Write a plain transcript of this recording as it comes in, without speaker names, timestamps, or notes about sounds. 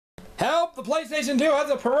Help! The PlayStation 2 has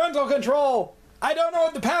a parental control! I don't know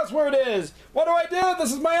what the password is! What do I do?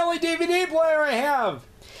 This is my only DVD player I have!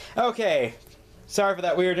 Okay, sorry for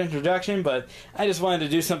that weird introduction, but I just wanted to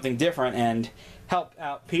do something different and help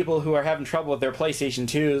out people who are having trouble with their PlayStation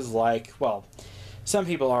 2s, like, well, some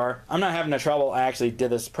people are. I'm not having no trouble. I actually did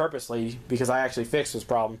this purposely because I actually fixed this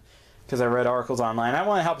problem because I read articles online. I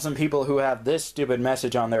want to help some people who have this stupid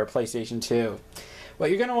message on their PlayStation 2. What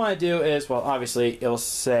you're going to want to do is, well, obviously, it'll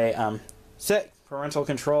say set parental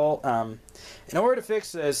control. In order to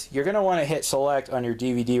fix this, you're going to want to hit select on your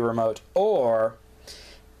DVD remote or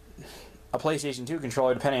a PlayStation 2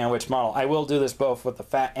 controller, depending on which model. I will do this both with the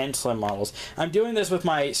fat and slim models. I'm doing this with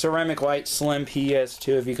my ceramic white slim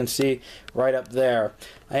PS2, if you can see right up there.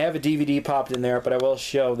 I have a DVD popped in there, but I will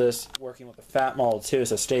show this working with the fat model too,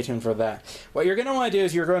 so stay tuned for that. What you're going to want to do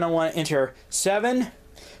is you're going to want to enter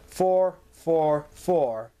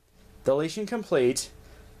 7444, deletion complete.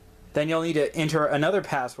 Then you'll need to enter another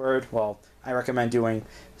password. Well, I recommend doing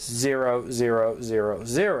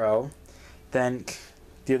 0000. Then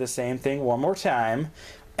do the same thing one more time.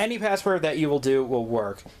 Any password that you will do will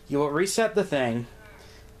work. You will reset the thing.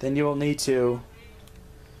 Then you will need to,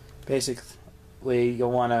 basically,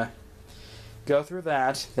 you'll want to go through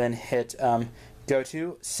that. Then hit go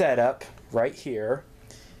to setup right here.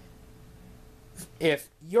 If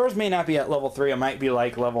yours may not be at level 3, it might be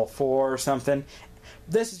like level 4 or something.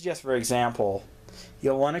 This is just for example.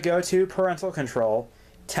 You'll want to go to parental control,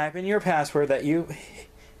 type in your password that you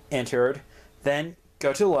entered, then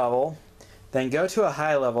go to level, then go to a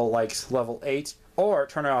high level like level 8, or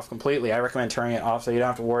turn it off completely. I recommend turning it off so you don't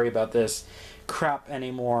have to worry about this crap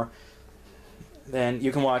anymore. Then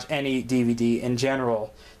you can watch any DVD in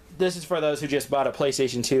general. This is for those who just bought a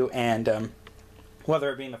PlayStation 2 and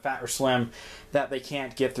whether it be in the fat or slim, that they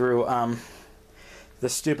can't get through the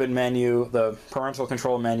stupid menu, the parental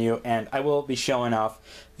control menu, and I will be showing off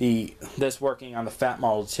this working on the fat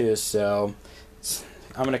model too, so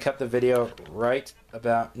I'm going to cut the video right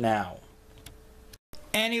about now.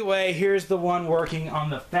 Anyway, here's the one working on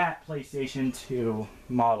the fat PlayStation 2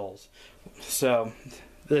 models. So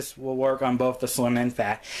this will work on both the slim and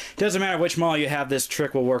fat. Doesn't matter which model you have, this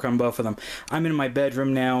trick will work on both of them. I'm in my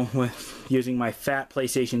bedroom now using my fat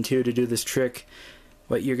PlayStation 2 to do this trick.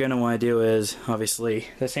 What you're going to want to do is, obviously,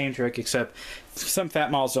 the same trick, except some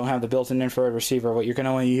fat models don't have the built-in infrared receiver. What you're going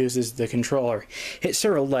to want to use is the controller. Hit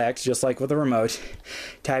select, just like with the remote.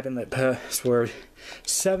 Type in the password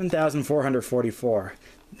 7444.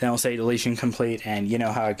 Then it'll say deletion complete, and you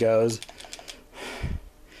know how it goes.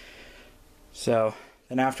 So,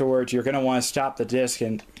 then afterwards, you're going to want to stop the disk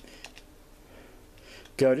and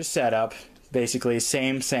go to setup. Basically,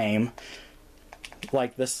 same,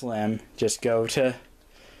 like the slim. Just go to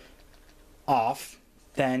off,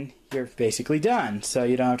 then you're basically done, so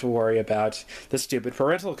you don't have to worry about the stupid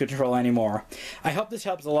parental control anymore. I hope this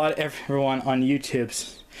helps a lot of everyone on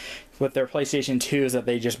YouTube with their PlayStation 2s that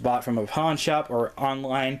they just bought from a pawn shop or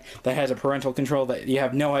online that has a parental control that you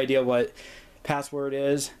have no idea what password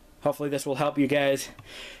is. Hopefully this will help you guys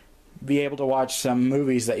be able to watch some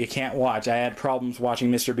movies that you can't watch. I had problems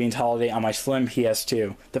watching Mr. Bean's Holiday on my slim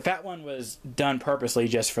PS2. The fat one was done purposely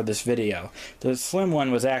just for this video. The slim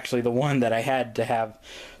one was actually the one that I had to have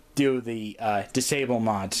do the disable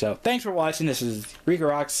mod. So thanks for watching. This is Rika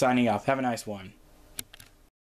Rock signing off. Have a nice one.